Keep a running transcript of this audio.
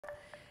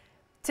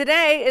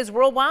Today is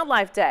World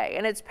Wildlife Day,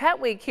 and it's Pet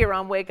Week here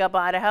on Wake Up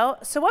Idaho.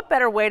 So what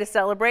better way to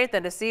celebrate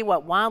than to see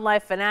what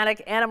wildlife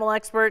fanatic, animal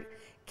expert,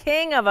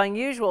 king of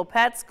unusual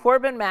pets,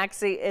 Corbin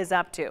Maxey is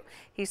up to.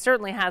 He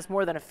certainly has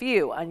more than a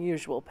few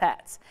unusual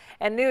pets.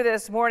 And new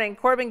this morning,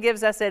 Corbin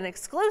gives us an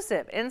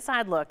exclusive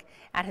inside look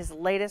at his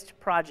latest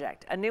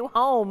project, a new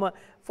home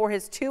for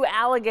his 2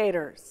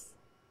 alligators.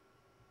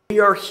 We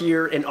are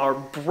here in our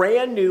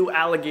brand new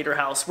alligator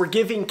house. We're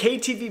giving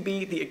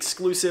KTVB the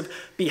exclusive.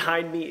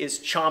 Behind me is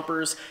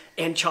Chompers,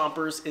 and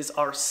Chompers is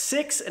our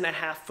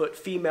 6.5-foot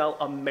female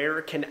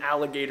American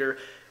alligator.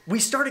 We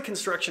started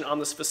construction on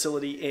this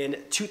facility in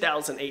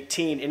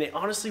 2018, and it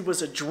honestly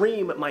was a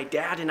dream my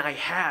dad and I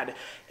had.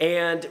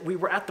 And we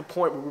were at the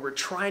point where we were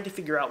trying to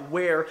figure out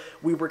where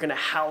we were going to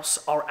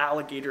house our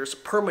alligators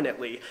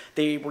permanently.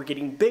 They were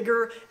getting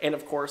bigger, and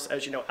of course,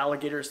 as you know,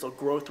 alligators, they'll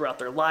grow throughout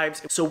their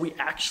lives. So we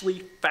actually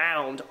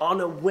found,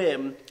 on a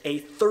whim, a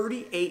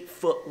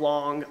 38-foot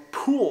long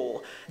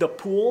pool. The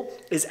pool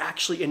is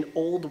actually an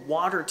old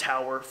water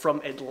tower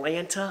from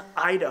Atlanta,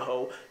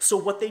 Idaho. So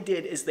what they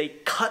did is they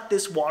cut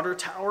this water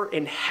tower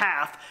in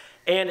half,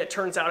 and it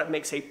turns out it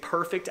makes a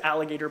perfect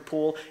alligator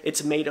pool.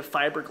 It's made of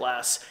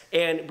fiberglass,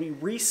 and we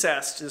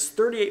recessed this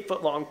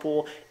 38-foot long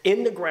pool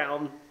in the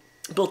ground,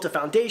 built a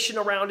foundation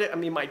around it. I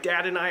mean, my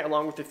dad and I,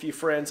 along with a few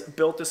friends,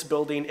 built this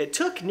building. It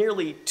took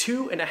nearly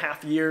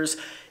 2.5 years.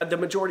 The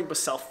majority was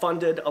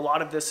self-funded. A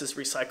lot of this is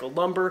recycled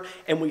lumber,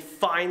 and we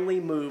finally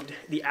moved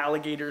the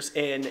alligators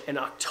in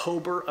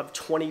October of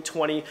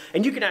 2020.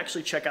 And you can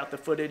actually check out the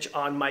footage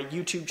on my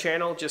YouTube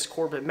channel, just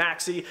Corbin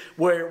Maxey,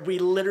 where we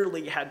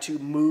literally had to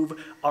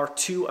move our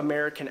 2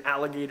 American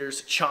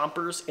alligators,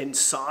 Chompers and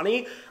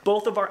Sonny.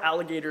 Both of our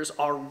alligators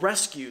are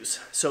rescues.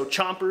 So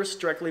Chompers,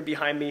 directly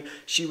behind me,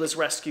 she was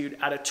rescued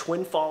out of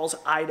Twin Falls,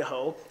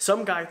 Idaho.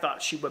 Some guy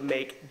thought she would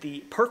make the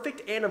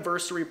perfect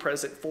anniversary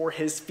present for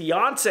his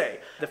fiance.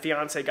 The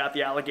fiance got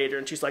the alligator,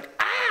 and she's like,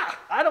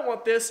 I don't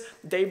want this.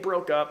 They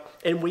broke up,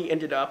 and we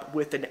ended up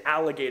with an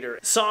alligator.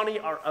 Sonny,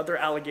 our other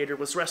alligator,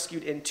 was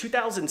rescued in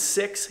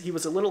 2006. He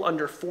was a little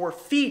under 4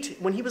 feet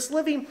when he was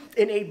living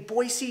in a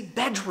Boise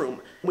bedroom.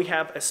 We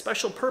have a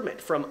special permit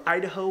from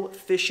Idaho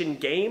Fish and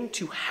Game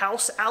to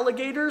house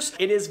alligators.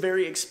 It is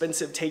very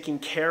expensive taking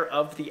care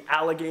of the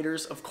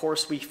alligators. Of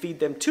course, we feed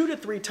them 2 to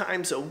 3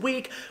 times a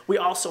week. We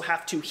also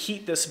have to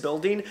heat this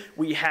building.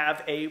 We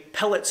have a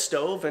pellet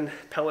stove, and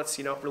pellets,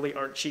 you know, really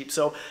aren't cheap.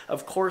 So,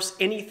 of course,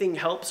 anything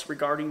helps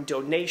regarding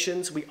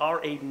donations. We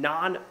are a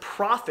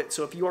non-profit,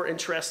 so if you are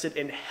interested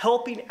in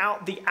helping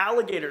out the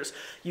alligators,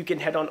 you can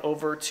head on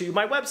over to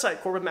my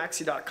website,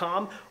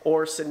 corbinmaxey.com,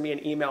 or send me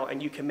an email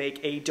and you can make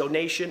a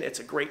donation. It's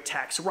a great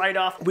tax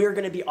write-off. We're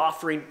going to be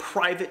offering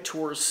private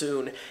tours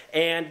soon,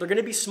 and they're going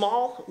to be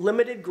small,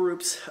 limited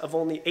groups of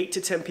only 8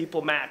 to 10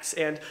 people max.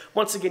 And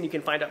once again, you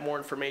can find out more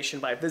information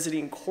by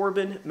visiting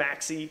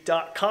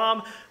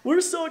corbinmaxey.com.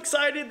 We're so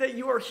excited that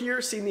you are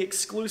here seeing the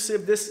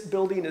exclusive. This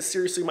building is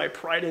seriously my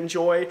pride and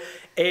joy,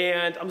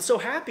 and I'm so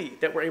happy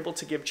that we're able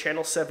to give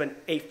Channel 7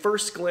 a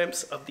first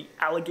glimpse of the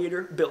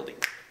alligator building.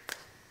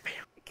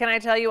 Can I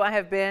tell you, I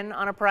have been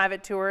on a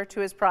private tour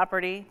to his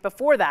property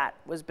before that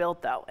was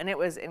built, though, and it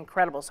was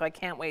incredible. So I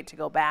can't wait to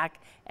go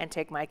back and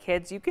take my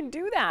kids. You can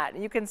do that.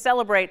 You can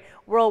celebrate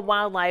World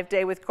Wildlife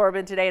Day with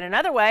Corbin today in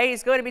another way.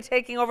 He's going to be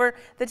taking over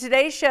the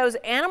Today Show's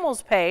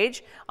Animals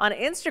page on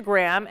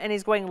Instagram, and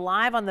he's going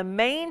live on the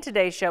main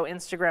Today Show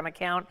Instagram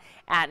account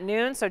at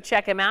noon. So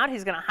check him out.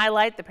 He's going to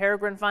highlight the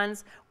Peregrine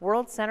Fund's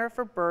World Center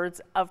for Birds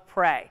of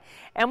Prey.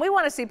 And we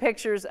want to see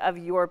pictures of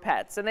your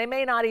pets, and they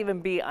may not even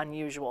be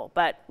unusual,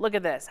 but look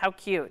at this. How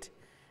cute.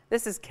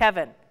 This is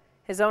Kevin.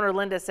 His owner,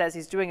 Linda, says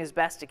he's doing his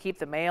best to keep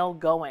the mail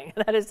going.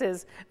 That is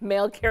his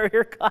mail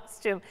carrier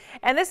costume.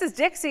 And this is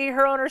Dixie.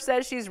 Her owner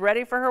says she's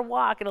ready for her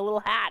walk in a little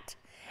hat.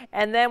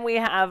 And then we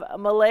have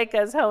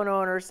Maleka's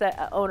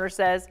owner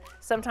says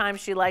sometimes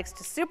she likes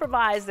to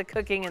supervise the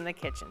cooking in the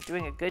kitchen.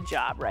 Doing a good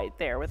job right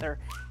there with her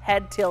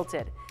head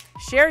tilted.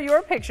 Share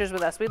your pictures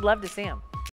with us. We'd love to see them.